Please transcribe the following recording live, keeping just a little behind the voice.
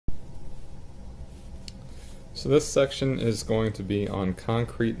So this section is going to be on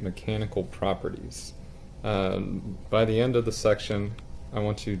concrete mechanical properties. By the end of the section, I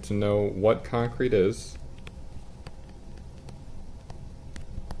want you to know what concrete is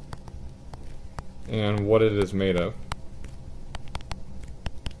and what it is made of.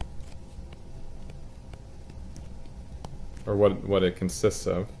 Or what it consists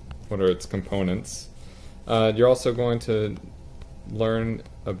of, what are its components. You're also going to learn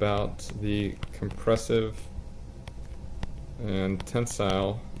about the compressive and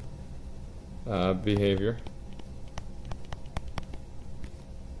tensile behavior.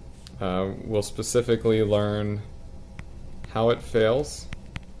 We'll specifically learn how it fails,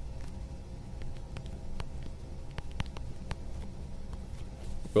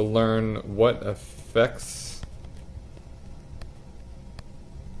 we'll learn what affects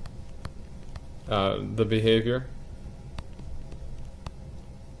the behavior,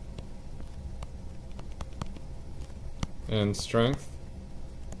 and strength.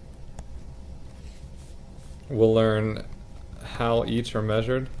 We'll learn how each are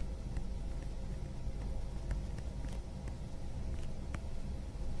measured,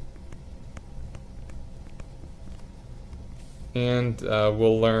 and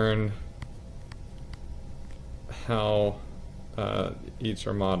we'll learn how each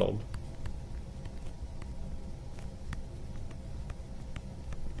are modeled.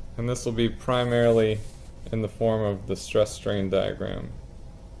 And this will be primarily in the form of the stress-strain diagram,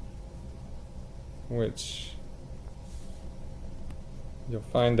 which you'll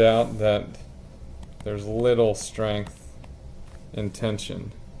find out that there's little strength in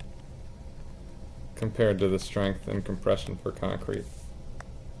tension compared to the strength and compression for concrete.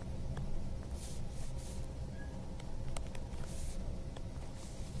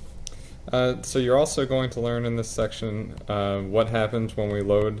 So you're also going to learn in this section what happens when we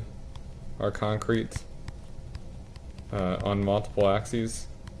load our concrete on multiple axes.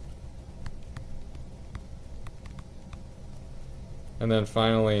 And then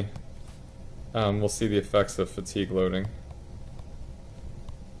finally, we'll see the effects of fatigue loading.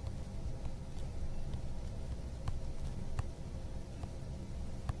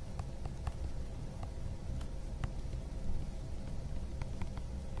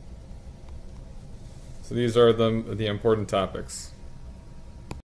 So these are the important topics.